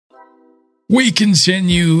We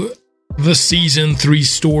continue the Season 3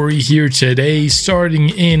 story here today, starting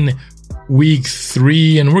in Week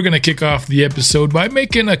 3, and we're going to kick off the episode by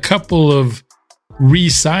making a couple of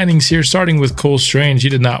re-signings here, starting with Cole Strange. He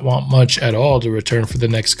did not want much at all to return for the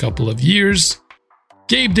next couple of years.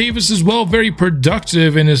 Gabe Davis as well, very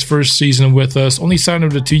productive in his first season with us, only signed him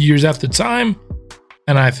to 2 years at the time,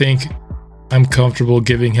 and I think I'm comfortable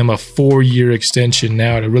giving him a 4-year extension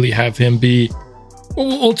now to really have him be what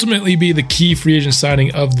will ultimately be the key free agent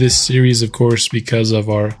signing of this series, of course, because of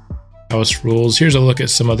our house rules. Here's a look at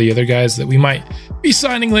some of the other guys that we might be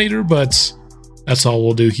signing later, but that's all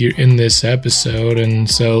we'll do here in this episode. And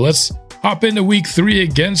so let's hop into Week 3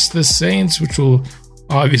 against the Saints, which will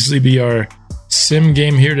obviously be our sim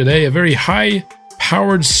game here today. A very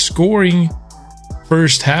high-powered scoring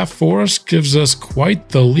first half for us, gives us quite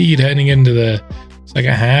the lead heading into the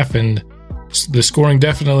second half, and the scoring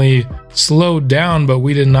definitely slowed down, but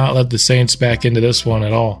we did not let the Saints back into this one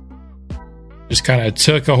at all. Just kind of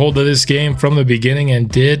took a hold of this game from the beginning and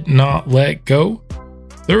did not let go.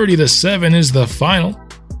 30-7 is the final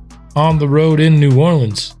on the road in New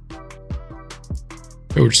Orleans.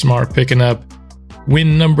 Coach Smart picking up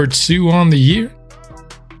win number 2 on the year,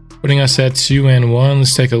 putting us at 2-1.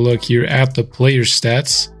 Let's take a look here at the player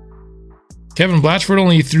stats. Kevin Blatchford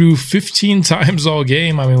only threw 15 times all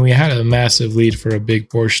game. I mean, we had a massive lead for a big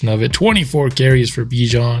portion of it. 24 carries for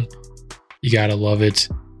Bijan. You gotta love it.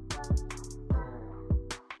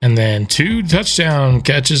 And then 2 touchdown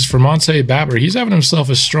catches for Monte Babber. He's having himself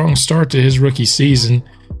a strong start to his rookie season.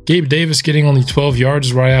 Gabe Davis getting only 12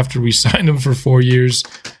 yards right after we signed him for 4 years.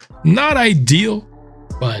 Not ideal,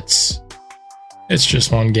 but it's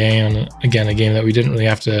just one game. And again, a game that we didn't really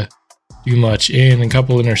have to do much in. A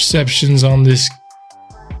couple interceptions on this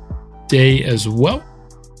day as well.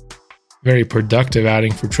 Very productive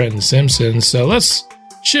outing for Trenton Simpson. So let's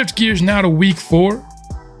shift gears now to Week 4,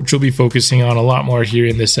 which we'll be focusing on a lot more here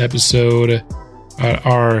in this episode.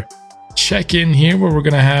 Our check-in here, where we're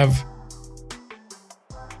going to have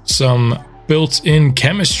some built-in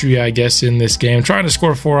chemistry, I guess, in this game. Trying to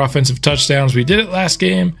score 4 offensive touchdowns. We did it last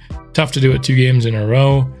game. Tough to do it 2 games in a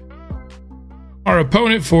row. Our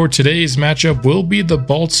opponent for today's matchup will be the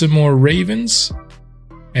Baltimore Ravens.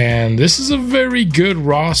 And this is a very good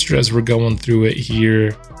roster as we're going through it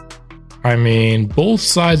here. I mean, both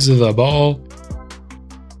sides of the ball.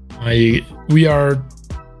 We are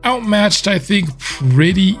outmatched, I think,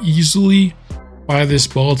 pretty easily by this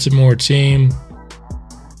Baltimore team.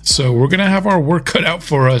 So we're going to have our work cut out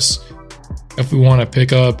for us if we want to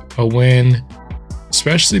pick up a win,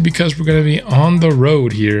 especially because we're going to be on the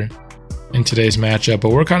road here in today's matchup.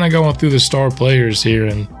 But we're kind of going through the star players here,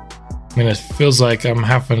 and I mean, it feels like I'm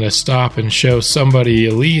having to stop and show somebody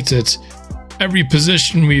elite at every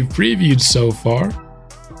position we've previewed so far.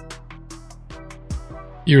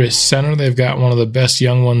 Here at center, they've got one of the best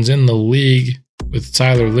young ones in the league with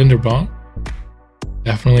Tyler Linderbaum.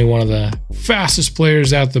 Definitely one of the fastest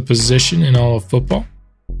players at the position in all of football.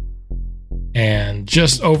 And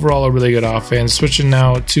just overall a really good offense. Switching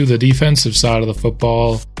now to the defensive side of the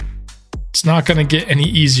football. It's not going to get any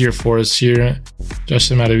easier for us here.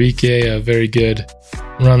 Justin Madubuike, a very good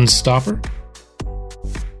run stopper.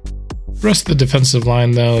 The rest of the defensive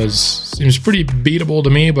line, though, seems pretty beatable to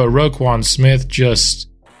me, but Roquan Smith, just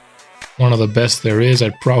one of the best there is.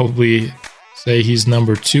 I'd probably say he's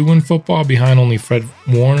number 2 in football, behind only Fred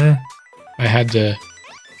Warner. I had to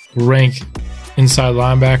rank inside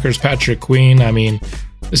linebackers. Patrick Queen, I mean,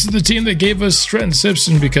 this is the team that gave us Trenton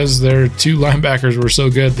Simpson because their 2 linebackers were so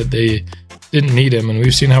good that they didn't need him, and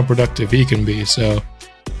we've seen how productive he can be. So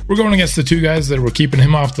we're going against the 2 guys that were keeping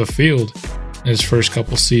him off the field in his first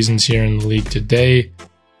couple seasons here in the league today.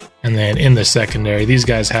 And then in the secondary, these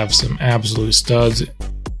guys have some absolute studs,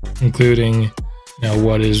 including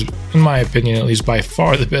what is, in my opinion, at least by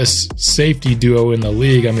far the best safety duo in the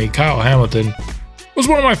league. I mean, Kyle Hamilton was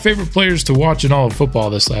one of my favorite players to watch in all of football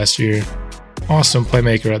this last year. Awesome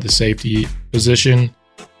playmaker at the safety position.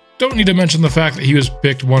 Don't need to mention the fact that he was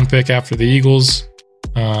picked 1 pick after the Eagles.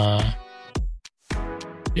 Yeah.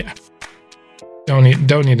 Don't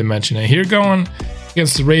need to mention it. Here going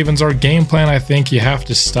against the Ravens, our game plan, I think you have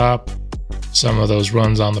to stop some of those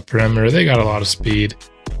runs on the perimeter. They got a lot of speed.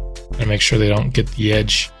 Gotta make sure they don't get the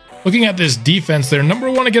edge. Looking at this defense, they're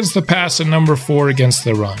number 1 against the pass and number 4 against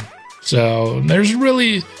the run. So there's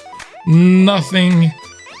really nothing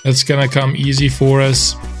that's going to come easy for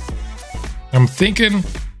us. I'm thinking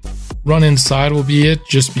run inside will be it,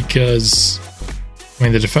 just because, I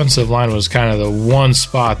mean, the defensive line was kind of the one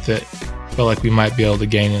spot that felt like we might be able to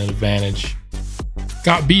gain an advantage.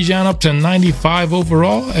 Got Bijan up to 95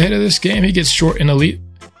 overall ahead of this game. He gets short in elite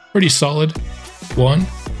Pretty solid one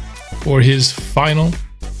for his final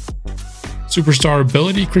superstar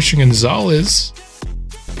ability. Christian Gonzalez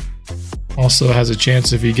also has a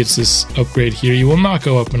chance if he gets this upgrade here. He will not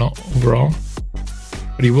go up in overall,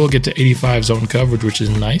 but he will get to 85 zone coverage, which is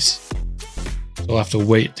nice. So we'll have to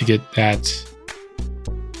wait to get that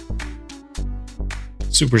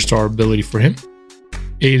superstar ability for him.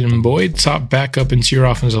 Aiden Boyd, top backup interior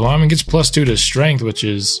offensive lineman, gets +2 to strength, which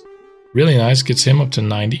is really nice. Gets him up to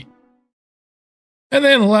 90. And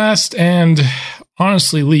then last and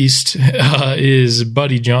honestly least is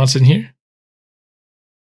Buddy Johnson here.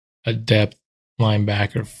 A depth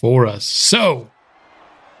linebacker for us. So,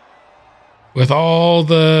 with all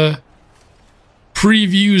the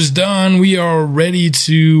previews done, we are ready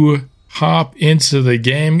to hop into the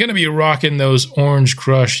game. Going to be rocking those Orange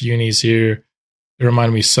Crush unis here. They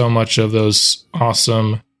remind me so much of those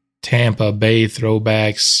awesome Tampa Bay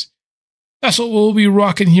throwbacks. That's what we'll be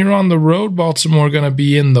rocking here on the road. Baltimore going to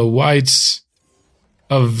be in the whites.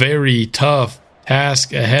 A very tough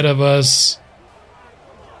task ahead of us.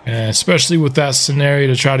 Especially with that scenario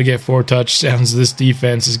to try to get 4 touchdowns, this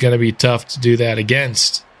defense is going to be tough to do that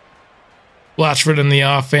against. Blatchford in the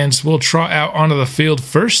offense will trot out onto the field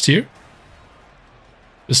first here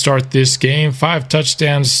to start this game. 5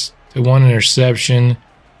 touchdowns to 1 interception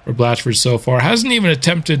for Blatchford so far. Hasn't even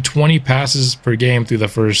attempted 20 passes per game through the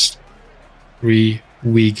first 3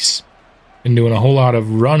 weeks. Been doing a whole lot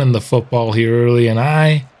of running the football here early, and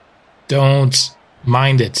I don't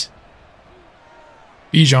mind it.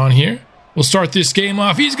 Bijan here will start this game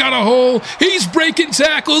off. He's got a hole. He's breaking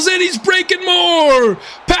tackles, and he's breaking more.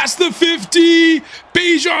 Past the 50.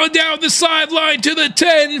 Bijan down the sideline to the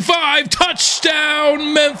 10-5.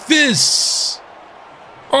 Touchdown, Memphis.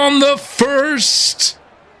 On the first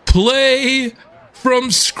play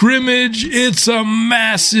from scrimmage, it's a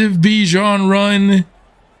massive Bijan run.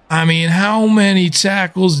 I mean, how many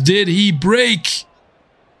tackles did he break?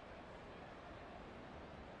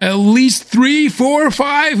 At least 3, 4,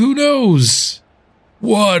 5, who knows?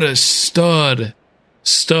 What a stud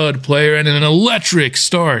player, and an electric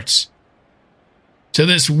start to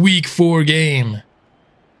this week 4 game.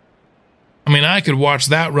 I mean, I could watch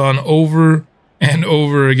that run over and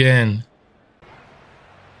over again.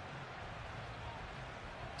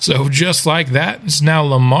 So just like that, it's now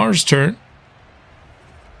Lamar's turn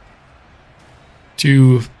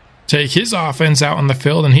to take his offense out on the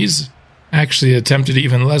field, and he's actually attempted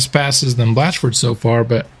even less passes than Blatchford so far,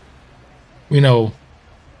 but we know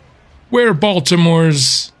where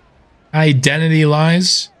Baltimore's identity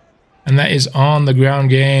lies, and that is on the ground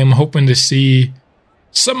game. Hoping to see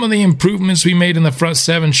some of the improvements we made in the front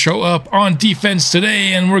 7 show up on defense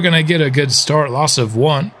today, and we're going to get a good start. Loss of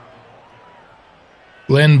 1.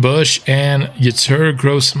 Glenn Bush and Yetur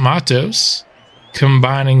Gross-Matos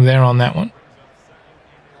combining there on that one.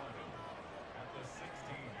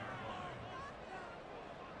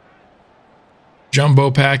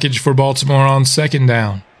 Jumbo package for Baltimore on 2nd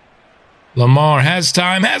down. Lamar has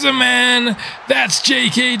time, has a man. That's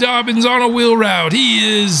J.K. Dobbins on a wheel route.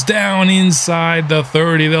 He is down inside the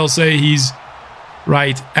 30. They'll say he's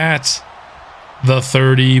right at the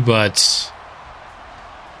 30, but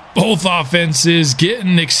both offenses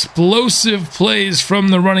getting explosive plays from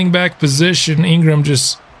the running back position. Ingram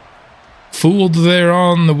just fooled there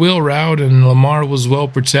on the wheel route, and Lamar was well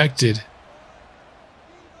protected.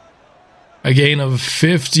 A gain of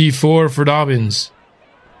 54 for Dobbins.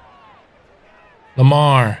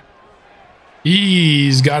 Lamar.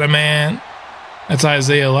 He's got a man. That's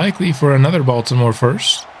Isaiah Likely for another Baltimore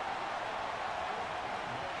first.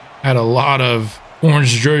 Had a lot of orange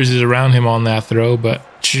jerseys around him on that throw, but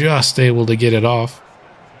just able to get it off.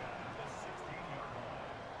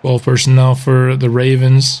 12 personnel for the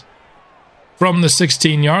Ravens from the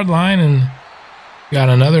 16-yard line, and got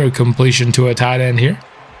another completion to a tight end here.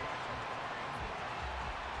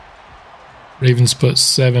 Ravens put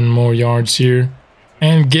 7 more yards here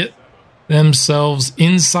and get themselves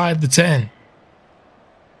inside the 10.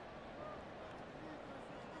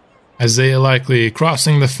 Isaiah Likely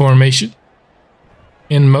crossing the formation.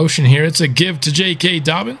 In motion here, it's a give to J.K.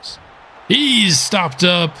 Dobbins. He's stopped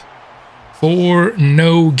up for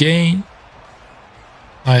no gain.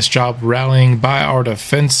 Nice job rallying by our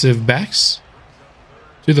defensive backs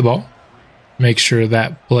to the ball. Make sure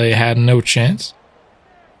that play had no chance.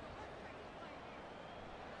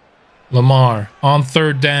 Lamar on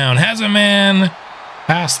 3rd down. Has a man.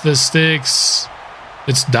 Past the sticks.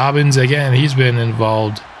 It's Dobbins again. He's been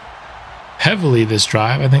involved heavily this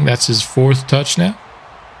drive. I think that's his 4th touch now.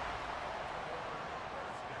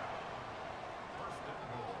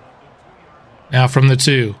 Now from the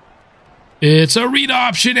 2. It's a read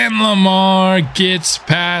option, and Lamar gets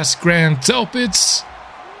past Grant Delpit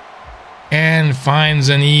and finds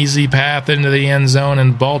an easy path into the end zone,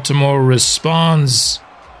 and Baltimore responds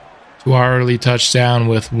to our early touchdown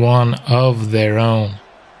with one of their own.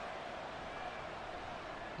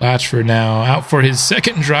 Blatchford now out for his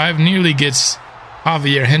second drive, nearly gets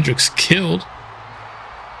Javier Hendricks killed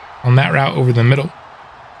on that route over the middle.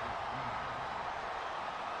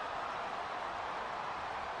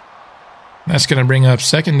 That's going to bring up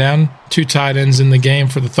second down. 2 tight ends in the game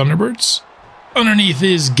for the Thunderbirds. Underneath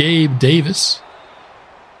is Gabe Davis.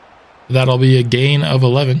 That'll be a gain of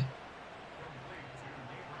 11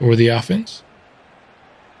 for the offense.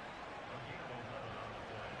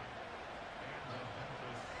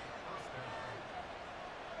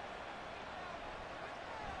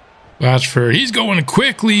 Blatchford, he's going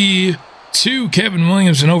quickly to Kevin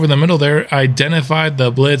Williamson over the middle there. Identified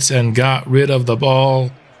the blitz and got rid of the ball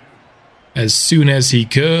as soon as he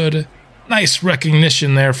could. Nice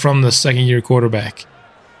recognition there from the second-year quarterback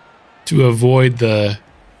to avoid the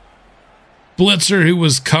blitzer who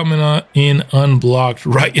was coming in unblocked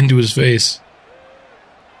right into his face.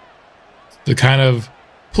 The kind of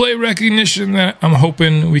play recognition that I'm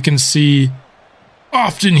hoping we can see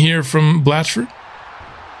often here from Blatchford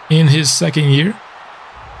in his second year.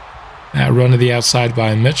 That run to the outside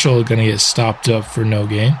by Mitchell going to get stopped up for no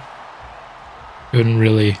gain. Couldn't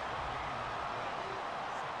really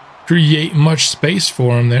create much space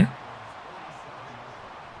for him there.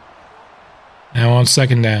 Now on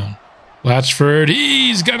second down. Blatchford,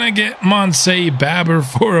 he's going to get Monse Babber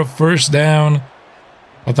for a first down.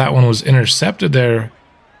 Thought that one was intercepted there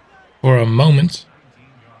for a moment.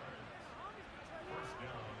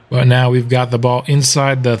 But now we've got the ball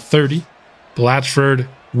inside the 30. Blatchford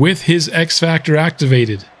with his X Factor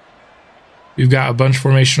activated. We've got a bunch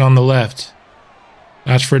formation on the left.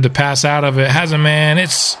 Blatchford to pass out of it. Has a man.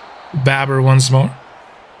 It's Babber once more.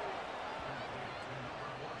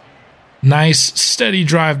 Nice, steady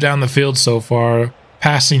drive down the field so far.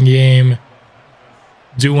 Passing game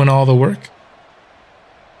doing all the work.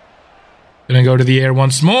 Gonna go to the air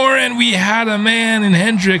once more, and we had a man in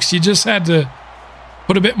Hendricks. You just had to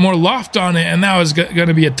put a bit more loft on it, and that was going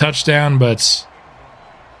to be a touchdown, but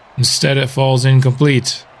instead it falls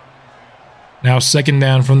incomplete. Now second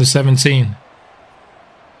down from the 17.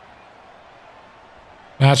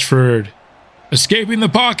 Blatchford escaping the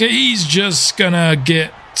pocket. He's just going to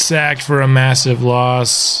get sacked for a massive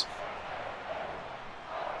loss.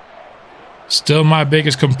 Still, my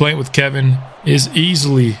biggest complaint with Kevin is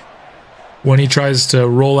easily when he tries to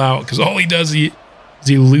roll out, because all he does is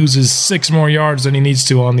he loses 6 more yards than he needs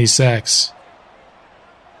to on these sacks.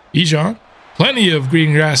 Bijan, plenty of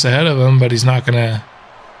green grass ahead of him, but he's not going to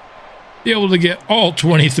be able to get all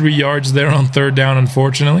 23 yards there on third down,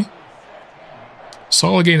 unfortunately.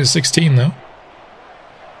 Solid gain of 16, though.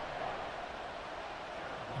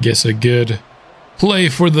 Guess a good play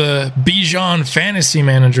for the Bijan fantasy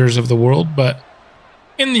managers of the world, but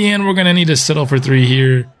in the end, we're going to need to settle for 3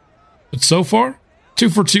 here. But so far, 2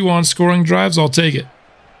 for 2 on scoring drives. I'll take it.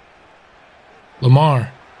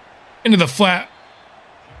 Lamar into the flat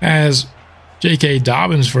as J.K.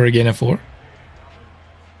 Dobbins for a gain of 4.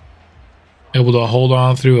 Able to hold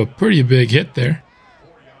on through a pretty big hit there.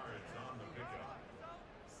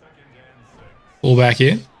 Pull back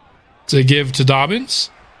in to give to Dobbins.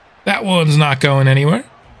 That one's not going anywhere.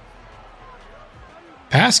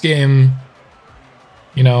 Pass game,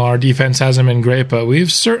 you know, our defense hasn't been great, but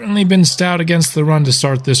we've certainly been stout against the run to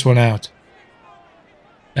start this one out.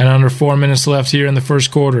 And under 4 minutes left here in the first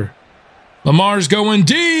quarter. Lamar's going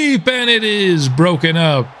deep, and it is broken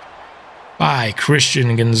up by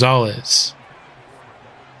Christian Gonzalez.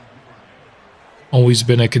 Always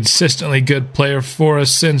been a consistently good player for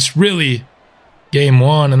us since really game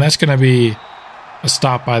 1, and that's going to be a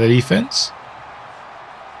stop by the defense.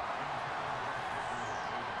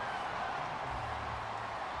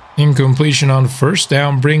 Incompletion on first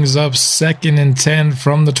down brings up 2nd and 10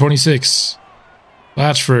 from the 26.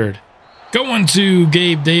 Blatchford going to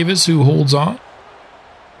Gabe Davis, who holds on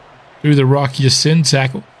through the Rock Ya-Sin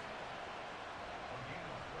tackle.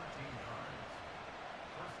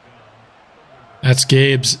 That's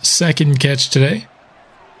Gabe's 2nd catch today.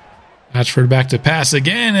 Blatchford back to pass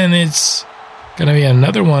again, and it's going to be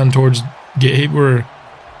another one towards Gabe. We're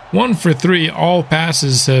 1 for 3. All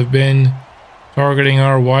passes have been targeting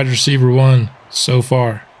our wide receiver 1 so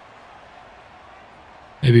far.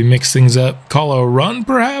 Maybe mix things up. Call a run,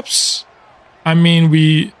 perhaps? I mean,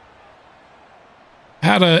 we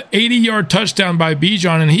had a 80-yard touchdown by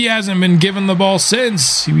Bijan, and he hasn't been given the ball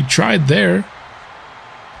since. We tried there.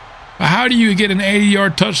 How do you get an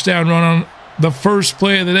 80-yard touchdown run on the first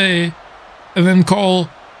play of the day and then call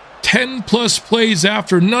 10-plus plays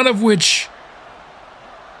after, none of which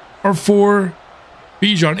are for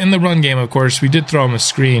Bijan? In the run game, of course, we did throw him a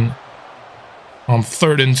screen on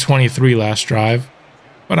 3rd and 23 last drive.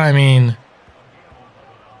 But, I mean,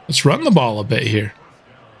 let's run the ball a bit here.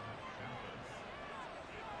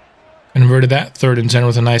 Converted that 3rd and 10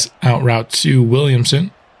 with a nice out route to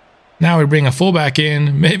Williamson. Now we bring a fullback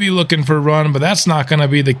in, maybe looking for a run, but that's not going to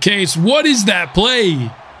be the case. What is that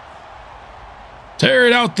play? Tear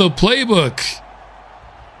it out the playbook.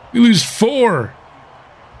 We lose 4.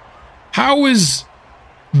 How is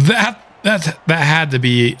that? That had to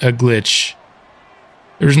be a glitch.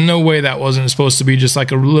 There's no way that wasn't supposed to be just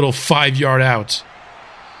like a little 5-yard out.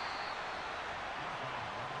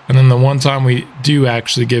 And then the one time we do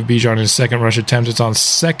actually give Bijan his second rush attempt, it's on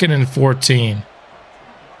 2nd and 14.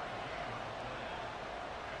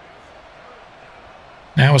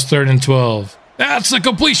 Now it's 3rd and 12. That's a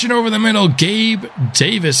completion over the middle. Gabe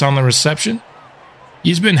Davis on the reception.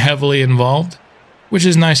 He's been heavily involved, which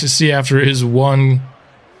is nice to see after his 1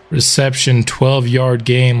 reception, 12-yard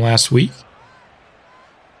game last week.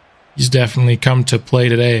 He's definitely come to play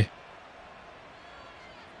today.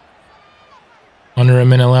 Under a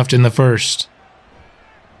minute left in the first.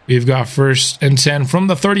 We've got 1st and 10 from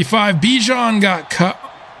the 35. Bijan got caught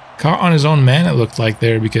on his own man, it looked like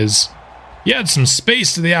there, because he had some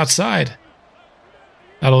space to the outside.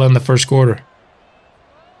 That'll end the first quarter.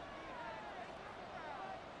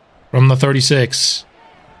 From the 36.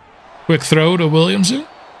 Quick throw to Williamson.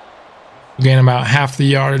 We gain about half the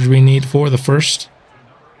yardage we need for the first.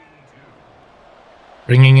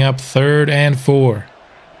 Bringing up 3rd and 4.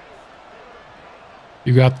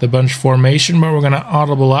 You got the bunch formation, but we're going to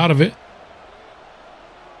audible out of it.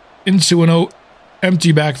 Into an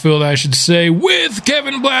empty backfield, I should say, with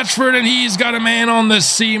Kevin Blatchford, and he's got a man on the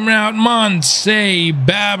seam route. Monse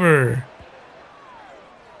Babber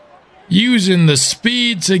using the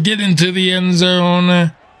speed to get into the end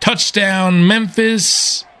zone. Touchdown,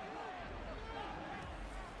 Memphis.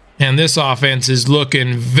 And this offense is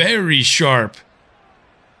looking very sharp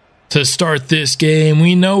to start this game.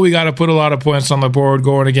 We know we got to put a lot of points on the board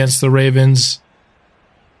going against the Ravens.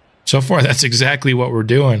 So far, that's exactly what we're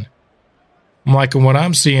doing. I'm liking what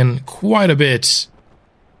I'm seeing quite a bit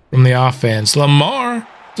from the offense. Lamar,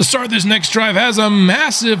 to start this next drive, has a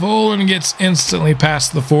massive hole and gets instantly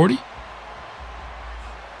past the 40.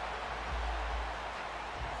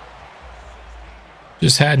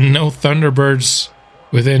 Just had no Thunderbirds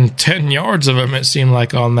within 10 yards of him, it seemed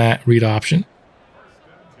like, on that read option.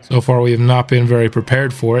 So far, we have not been very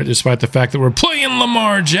prepared for it, despite the fact that we're playing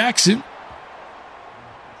Lamar Jackson.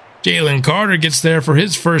 Jalen Carter gets there for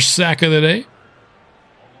his first sack of the day.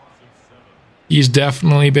 He's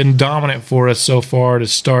definitely been dominant for us so far to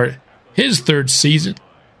start his 3rd season.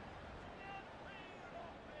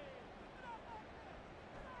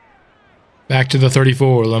 Back to the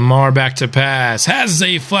 34. Lamar back to pass. Has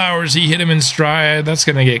Zay Flowers. He hit him in stride. That's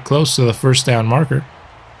going to get close to the 1st down marker.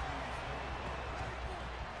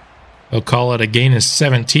 They'll call it a gain of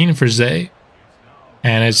 17 for Zay.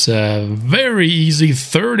 And it's a very easy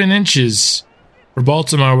 3rd and inches for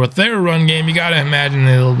Baltimore with their run game. You got to imagine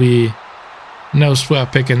it'll be no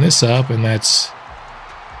sweat picking this up, and that's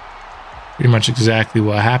pretty much exactly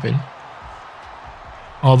what happened.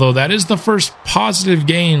 Although that is the first positive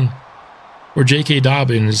gain for J.K.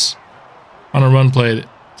 Dobbins on a run play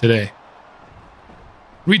today.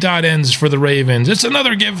 3 tight ends for the Ravens. It's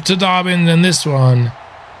another give to Dobbins, and this one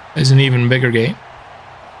is an even bigger gain.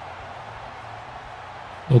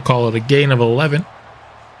 We'll call it a gain of 11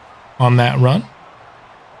 on that run.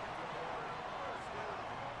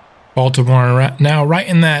 Baltimore now right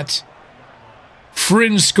in that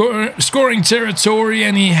fringe scoring territory,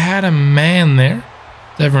 and he had a man there.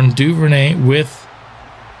 Devin Duvernay with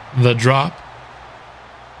the drop.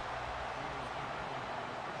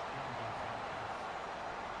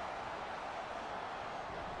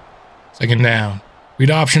 Second down. Read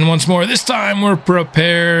option once more. This time we're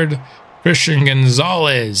prepared. Christian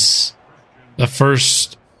Gonzalez, the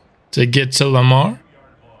first to get to Lamar.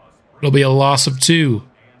 It'll be a loss of 2.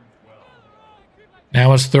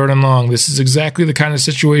 Now it's 3rd and long. This is exactly the kind of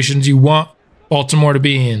situations you want Baltimore to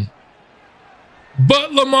be in.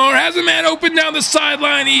 But Lamar has a man open down the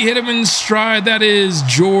sideline. He hit him in stride. That is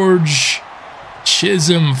George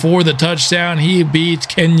Chisholm for the touchdown. He beats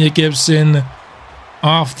Kenya Gibson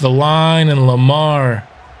off the line, and Lamar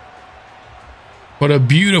put a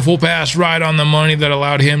beautiful pass right on the money that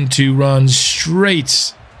allowed him to run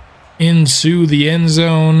straight into the end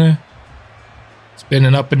zone It's been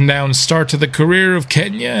an up and down start to the career of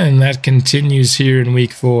Kenya, and that continues here in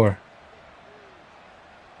week 4.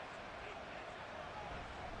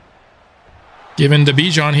 Given to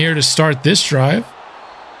Bijan here to start this drive.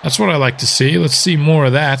 That's what I like to see. Let's see more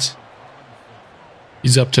of that.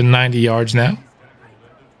 He's up to 90 yards now.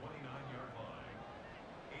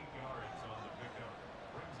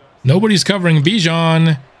 Nobody's covering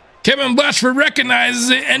Bijan. Kevin Blatchford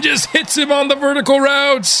recognizes it and just hits him on the vertical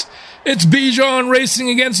routes. It's Bijan racing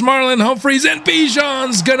against Marlon Humphreys, and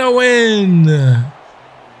Bijan's gonna win.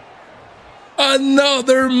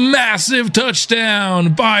 Another massive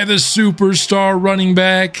touchdown by the superstar running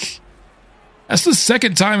back. That's the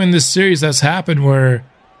second time in this series that's happened where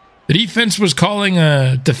the defense was calling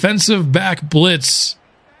a defensive back blitz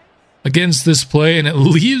against this play, and it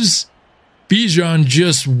leaves Bijan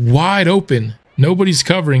just wide open. Nobody's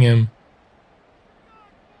covering him.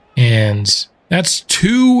 And that's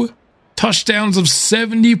 2 touchdowns of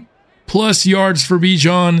 70-plus yards for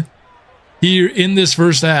Bijan here in this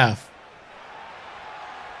first half.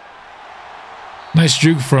 Nice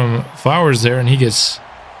juke from Flowers there, and he gets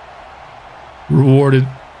rewarded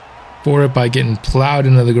for it by getting plowed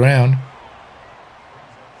into the ground.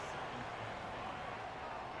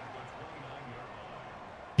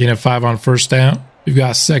 Getting a 5 on first down. We've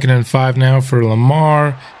got 2nd and 5 now for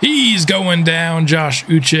Lamar. He's going down. Josh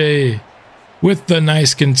Uche with the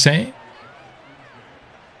nice contain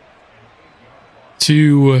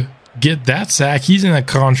to get that sack. He's in a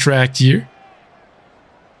contract year.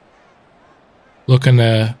 Looking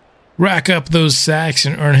to rack up those sacks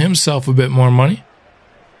and earn himself a bit more money.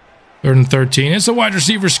 3rd and 13. It's a wide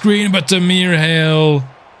receiver screen, but Tamir Hale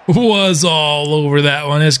was all over that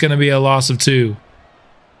one. It's going to be a loss of 2.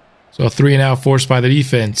 So a 3 and out forced by the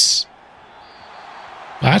defense.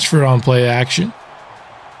 Blatchford on play action.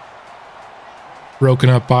 Broken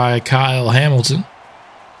up by Kyle Hamilton.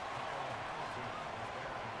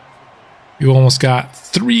 You almost got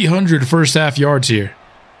 300 first half yards here.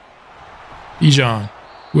 Bijan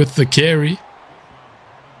with the carry.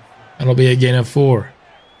 That'll be a gain of 4.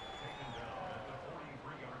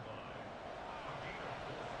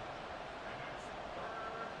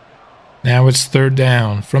 Now it's 3rd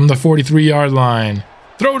down from the 43-yard line.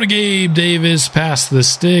 Throw to Gabe Davis past the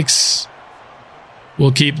sticks.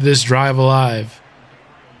 We'll keep this drive alive.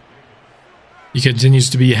 He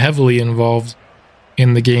continues to be heavily involved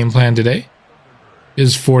in the game plan today.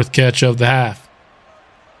 His 4th catch of the half.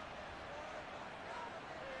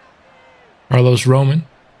 Carlos Roman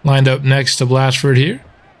lined up next to Blatchford here.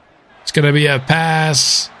 It's going to be a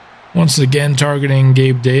pass. Once again targeting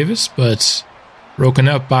Gabe Davis, but broken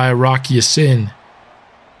up by Rock Ya-Sin.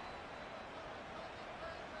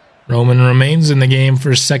 Roman remains in the game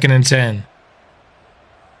for 2nd and 10.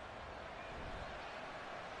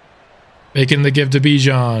 Making the give to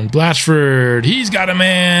Bijan. Blatchford, he's got a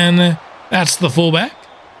man. That's the fullback.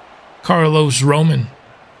 Carlos Roman.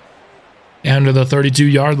 Down to the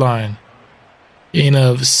 32-yard line. Gain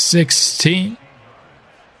of 16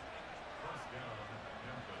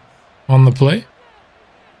 on the play.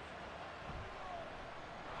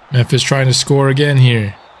 Memphis trying to score again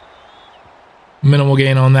here. Minimal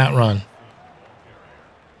gain on that run.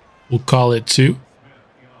 We'll call it 2.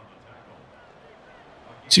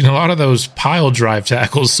 Seen a lot of those pile drive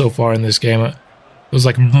tackles so far in this game. It was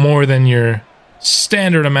like more than your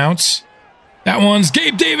standard amounts. That one's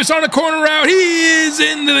Gabe Davis on a corner route. He is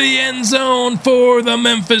into the end zone for the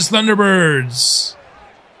Memphis Thunderbirds.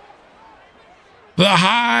 The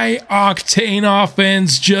high-octane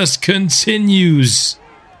offense just continues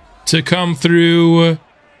to come through.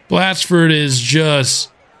 Blatchford is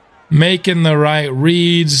just making the right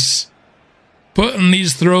reads, putting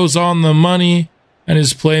these throws on the money, and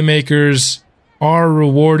his playmakers are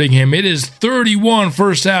rewarding him. It is 31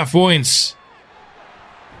 first-half points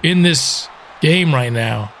in this game right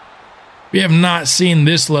now. We have not seen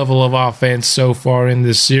this level of offense so far in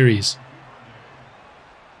this series.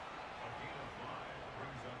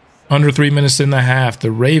 Under 3 minutes in the half.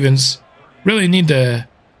 The Ravens really need to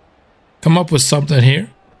come up with something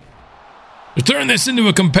here to turn this into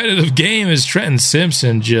a competitive game, as Trenton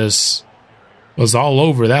Simpson just was all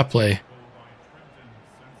over that play.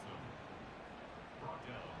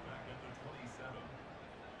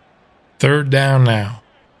 Third down now.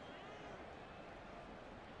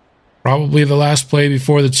 Probably the last play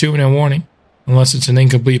before the 2-minute warning, unless it's an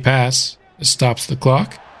incomplete pass. It stops the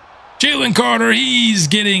clock. Jalen Carter, he's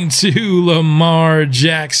getting to Lamar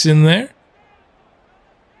Jackson there.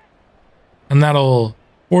 And that'll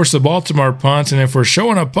force a Baltimore punt. And if we're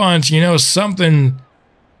showing a punt, you know something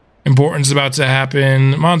important is about to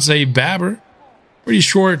happen. Monte Babber, pretty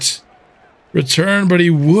short return, but he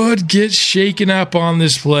would get shaken up on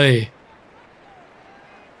this play.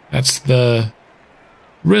 That's the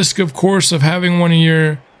risk, of course, of having one of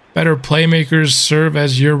your better playmakers serve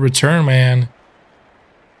as your return man.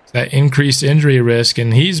 That increased injury risk,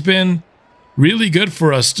 and he's been really good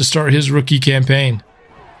for us to start his rookie campaign.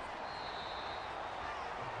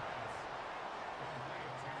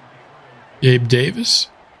 Gabe Davis,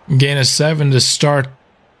 gain of 7 to start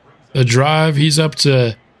the drive. He's up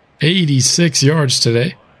to 86 yards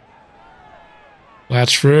today.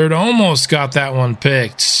 Latchford almost got that one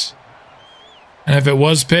picked. And if it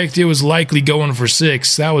was picked, it was likely going for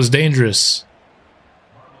 6. That was dangerous.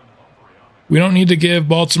 We don't need to give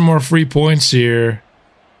Baltimore free points here.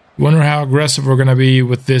 Wonder how aggressive we're going to be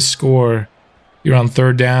with this score here on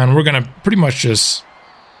 3rd down. We're going to pretty much just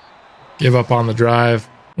give up on the drive,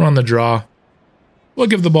 run the draw. We'll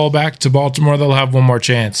give the ball back to Baltimore. They'll have one more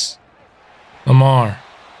chance. Lamar.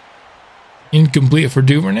 Incomplete for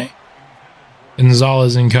Duvernay.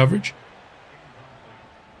 Gonzalez in coverage.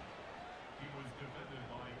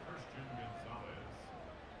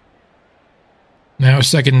 Now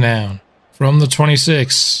 2nd down. From the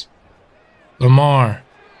 26. Lamar.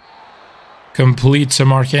 Complete to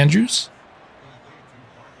Mark Andrews.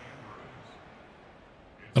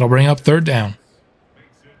 That'll bring up 3rd down.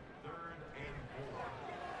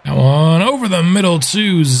 That one over the middle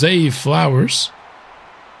to Zay Flowers.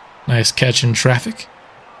 Nice catch in traffic.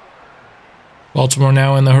 Baltimore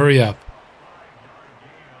now in the hurry up.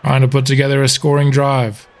 Trying to put together a scoring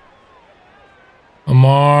drive.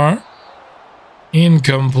 Lamar.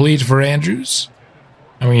 Incomplete for Andrews.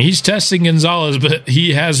 I mean, he's testing Gonzalez, but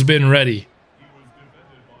he has been ready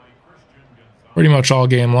pretty much all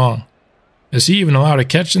game long. Is he even allowed a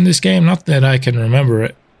catch in this game? Not that I can remember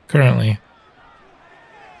it currently.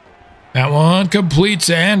 That one complete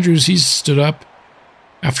to Andrews. He's stood up.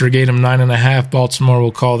 After a gain of 9.5, Baltimore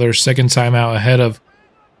will call their 2nd timeout ahead of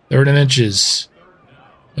 3rd and inches.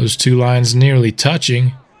 Those two lines nearly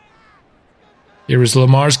touching. Here is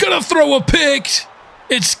Lamar's gonna throw a pick.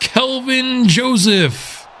 It's Kelvin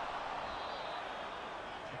Joseph.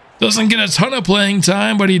 Doesn't get a ton of playing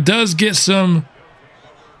time, but he does get some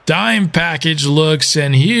dime package looks.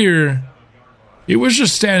 And here, he was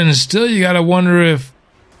just standing still. You gotta wonder if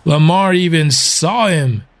Lamar even saw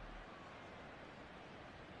him.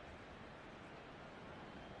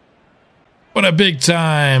 What a big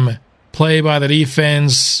time play by the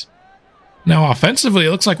defense. Now offensively,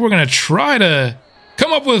 it looks like we're going to try to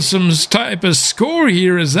come up with some type of score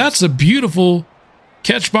here, as that's a beautiful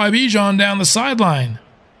catch by Bijan down the sideline.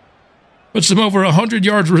 Puts him over 100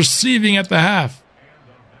 yards receiving at the half.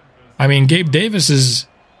 I mean, Gabe Davis has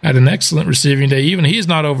had an excellent receiving day. Even he's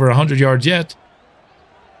not over 100 yards yet.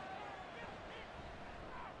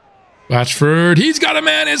 Latchford, he's got a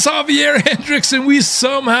man. It's Javier Hendricks, and we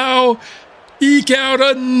somehow eke out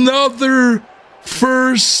another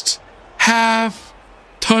first half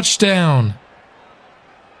touchdown,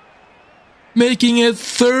 making it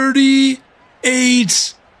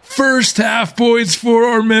 38 first half points for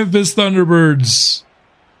our Memphis Thunderbirds.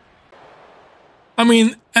 I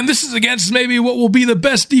mean, and this is against maybe what will be the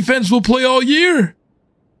best defense we'll play all year.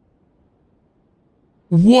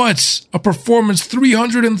 What a performance.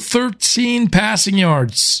 313 passing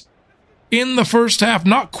yards in the first half.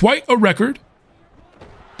 Not quite a record,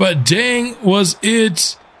 but dang, was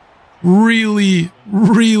it really,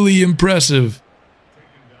 really impressive.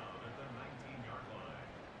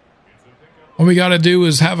 All we got to do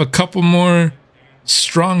is have a couple more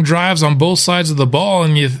strong drives on both sides of the ball,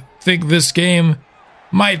 and you think this game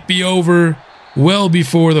might be over well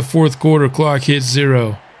before the 4th quarter clock hits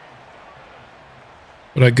 0.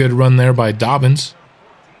 But a good run there by Dobbins.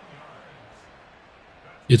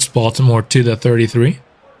 It's Baltimore to the 33.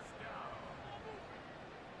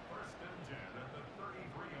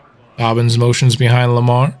 Dobbins motions behind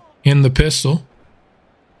Lamar in the pistol.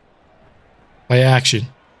 Play action.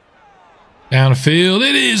 Downfield,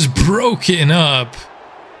 it is broken up.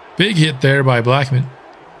 Big hit there by Blackman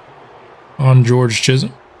on George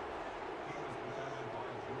Chisholm.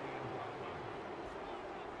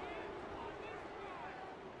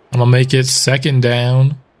 I'm going to make it 2nd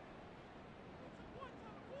down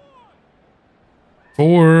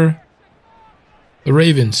for the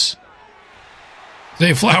Ravens.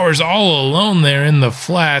 Zay Flowers all alone there in the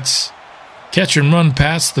flats. Catch and run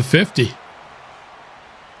past the 50.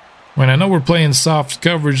 When I know we're playing soft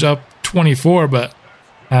coverage up 24, but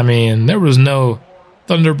I mean, there was no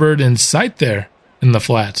Thunderbird in sight there in the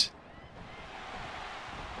flat.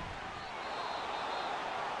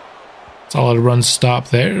 Solid run stop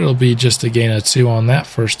there. It'll be just a gain of 2 on that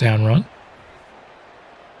first down run.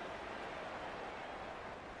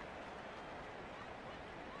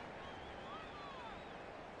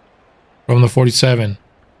 47.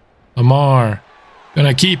 Lamar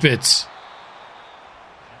gonna keep it.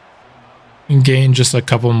 And gain just a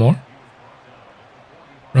couple more.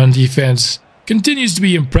 Run defense continues to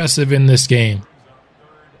be impressive in this game.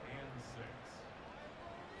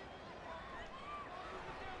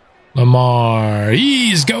 Lamar,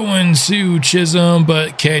 he's going to Chisholm,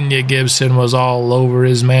 but Kenya Gibson was all over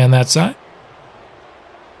his man that side.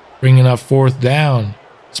 Bringing up 4th down.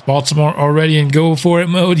 Is Baltimore already in go for it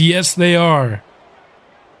mode? Yes, they are.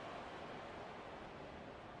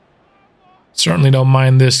 Certainly don't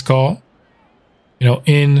mind this call. You know,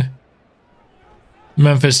 in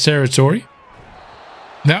Memphis territory.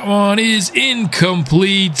 That one is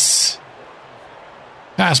incomplete.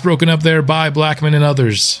 Pass broken up there by Blackman and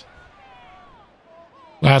others.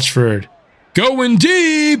 Latchford going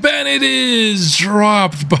deep, and it is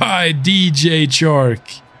dropped by DJ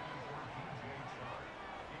Chark.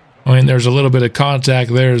 I mean, there's a little bit of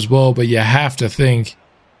contact there as well, but you have to think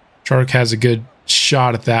Chark has a good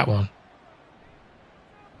shot at that one.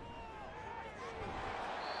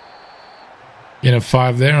 Get a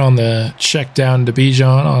 5 there on the check down to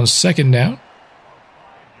Bijan on 2nd down.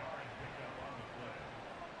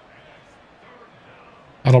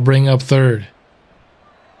 That'll bring up 3rd.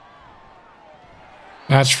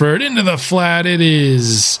 Latchford into the flat. It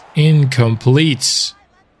is incomplete.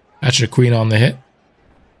 That's your queen on the hit.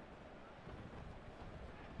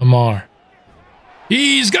 Lamar.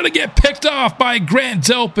 He's going to get picked off by Grant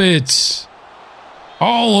Delpit.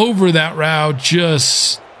 All over that route.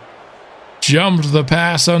 Just jumped the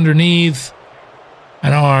pass underneath.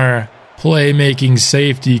 And our playmaking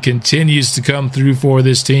safety continues to come through for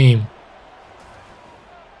this team.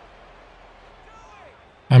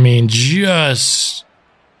 I mean, just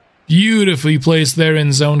beautifully placed there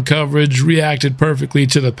in zone coverage. Reacted perfectly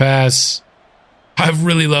to the pass. I've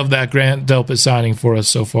really loved that Grant Delpit signing for us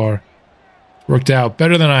so far. Worked out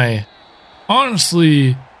better than I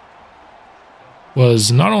honestly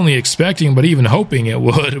was not only expecting, but even hoping it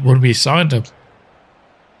would when we signed him.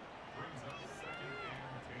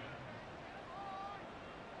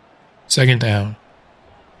 Second down.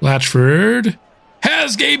 Latchford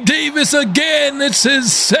has Gabe Davis again. It's his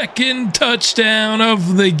 2nd touchdown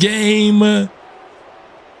of the game.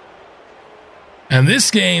 And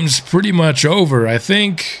this game's pretty much over. I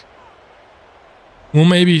think we'll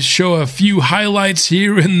maybe show a few highlights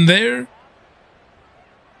here and there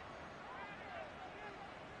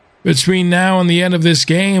between now and the end of this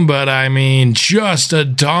game, but I mean, just a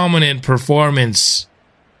dominant performance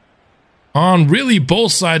on really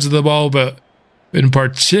both sides of the ball, but been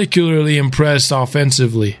particularly impressed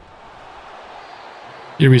offensively.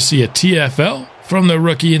 Here we see a TFL from the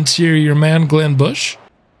rookie interior man, Glenn Bush.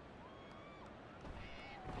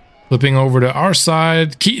 Flipping over to our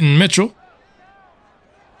side, Keaton Mitchell.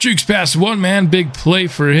 Jukes past one man, big play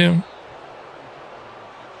for him.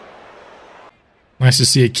 Nice to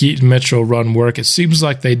see a Keaton Mitchell run work. It seems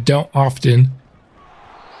like they don't often.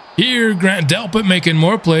 Here, Grant Delpit making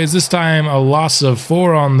more plays. This time a loss of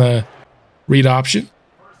 4 on the read option.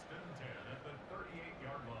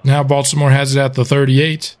 Now Baltimore has it at the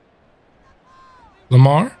 38.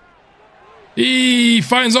 Lamar. He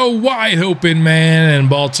finds a wide open man, and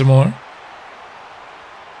Baltimore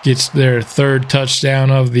gets their 3rd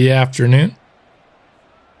touchdown of the afternoon.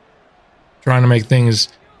 Trying to make things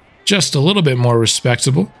just a little bit more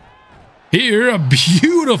respectable. Here, a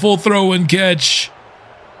beautiful throw and catch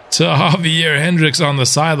to Javier Hendricks on the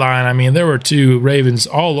sideline. I mean, there were 2 Ravens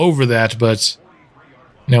all over that, but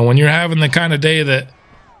you know, when you're having the kind of day that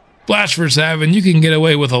Blatchford's having, you can get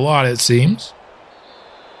away with a lot, it seems.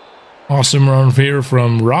 Awesome run here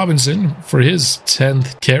from Robinson for his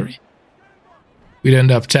 10th carry. We'd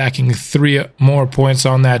end up tacking 3 more points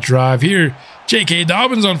on that drive. Here, J.K.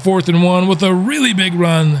 Dobbins on 4th and 1 with a really big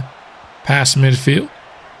run past midfield.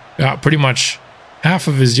 Got pretty much half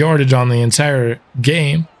of his yardage on the entire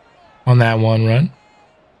game on that one run.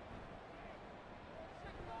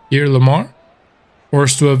 Here, Lamar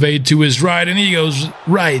forced to evade to his right, and he goes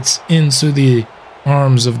right into the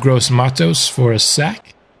arms of Gross Matos for a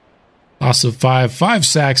sack. Loss of 5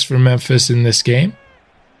 sacks for Memphis in this game.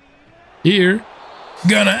 Here,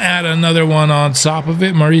 gonna add another one on top of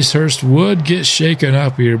it. Maurice Hurst would get shaken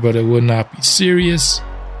up here, but it would not be serious.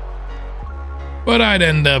 But I'd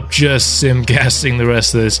end up just simcasting the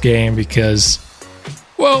rest of this game because,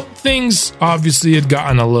 well, things obviously had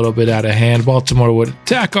gotten a little bit out of hand. Baltimore would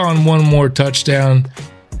tack on 1 more touchdown,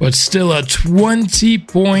 but still a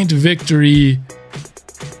 20-point victory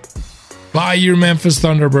by your Memphis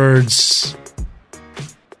Thunderbirds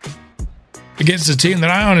against a team that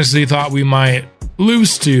I honestly thought we might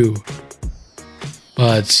lose to.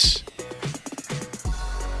 But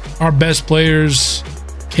our best players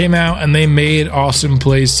came out and they made awesome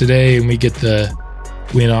plays today, and we get the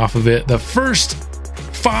win off of it. The first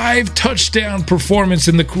 5 touchdown performance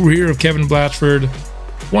in the career of Kevin Blatchford,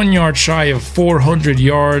 1 yard shy of 400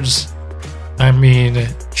 yards. I mean,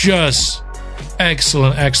 just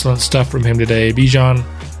excellent stuff from him today. Bijan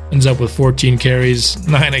ends up with 14 carries,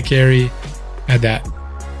 9 a carry, had that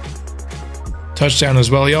touchdown as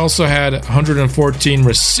well. He also had 114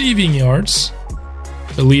 receiving yards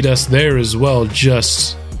to lead us there as well.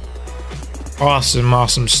 Just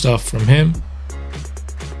awesome stuff from him.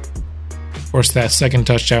 Of course, that second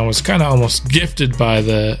touchdown was kind of almost gifted by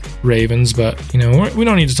the Ravens, but you know, we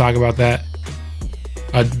don't need to talk about that.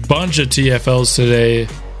 A bunch of TFLs today.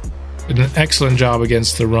 Did an excellent job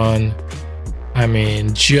against the run. I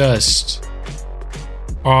mean, just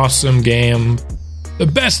awesome game. The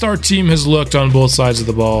best our team has looked on both sides of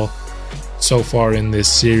the ball so far in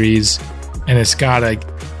this series, and it's gotta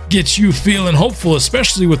get you feeling hopeful,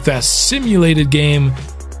 especially with that simulated game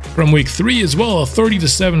from week 3 as well, a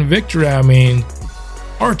 30-7 victory. I mean,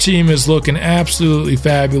 our team is looking absolutely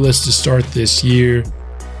fabulous to start this year.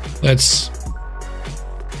 Let's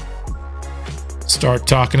start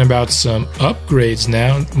talking about some upgrades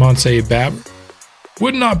now. Monte Babber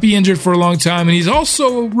would not be injured for a long time, and he's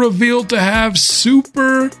also revealed to have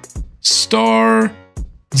superstar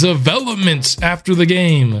development after the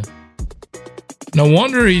game. No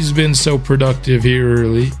wonder he's been so productive here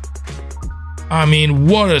early. I mean,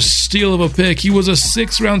 what a steal of a pick. He was a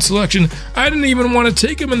 6th round selection. I didn't even want to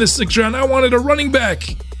take him in the 6th round. I wanted a running back.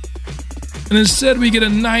 And instead we get a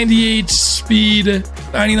 98 speed,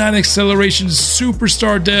 99 acceleration,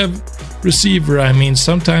 superstar dev receiver. I mean,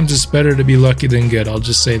 sometimes it's better to be lucky than good. I'll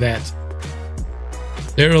just say that.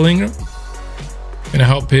 Darrell Ingram, gonna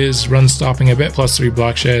help his run stopping a bit. +3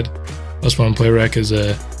 block shed, +1 play rec is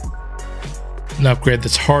an upgrade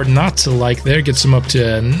that's hard not to like there. Gets him up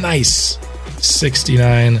to a nice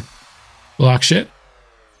 69 block shed.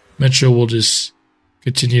 Mitchell will just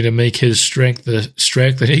continue to make his strength the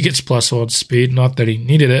strength that he gets +1 speed. Not that he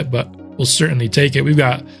needed it, but we'll certainly take it. We've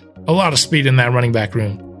got a lot of speed in that running back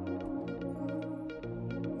room.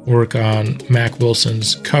 Work on Mac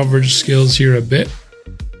Wilson's coverage skills here a bit.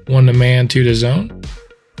 1 to man, 2 to zone.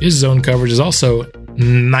 His zone coverage is also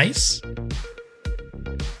nice.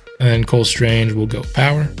 And then Cole Strange will go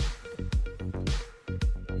power.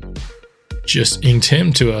 Just inked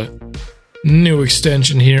him to a new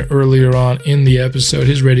extension here earlier on in the episode.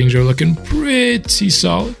 His ratings are looking pretty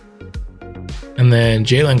solid. And then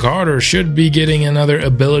Jalen Carter should be getting another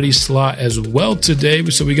ability slot as well today.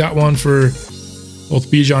 So we got one for both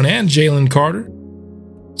Bijan and Jalen Carter.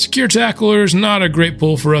 Secure tackler is not a great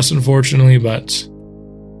pull for us, unfortunately, but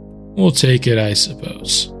we'll take it, I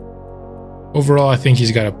suppose. Overall, I think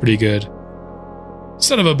he's got a pretty good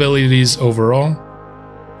set of abilities overall.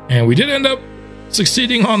 And we did end up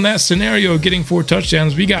succeeding on that scenario of getting 4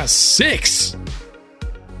 touchdowns. We got 6.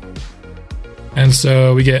 And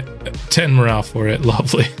so we get 10 morale for it.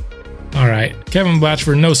 Lovely. All right. Kevin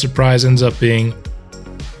Blatchford, no surprise, ends up being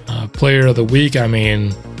player of the week. I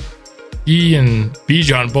mean, he and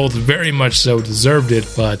Bijan both very much so deserved it,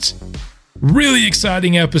 but really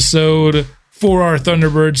exciting episode for our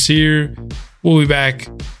Thunderbirds here. We'll be back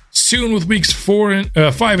soon with weeks 5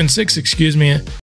 and 6,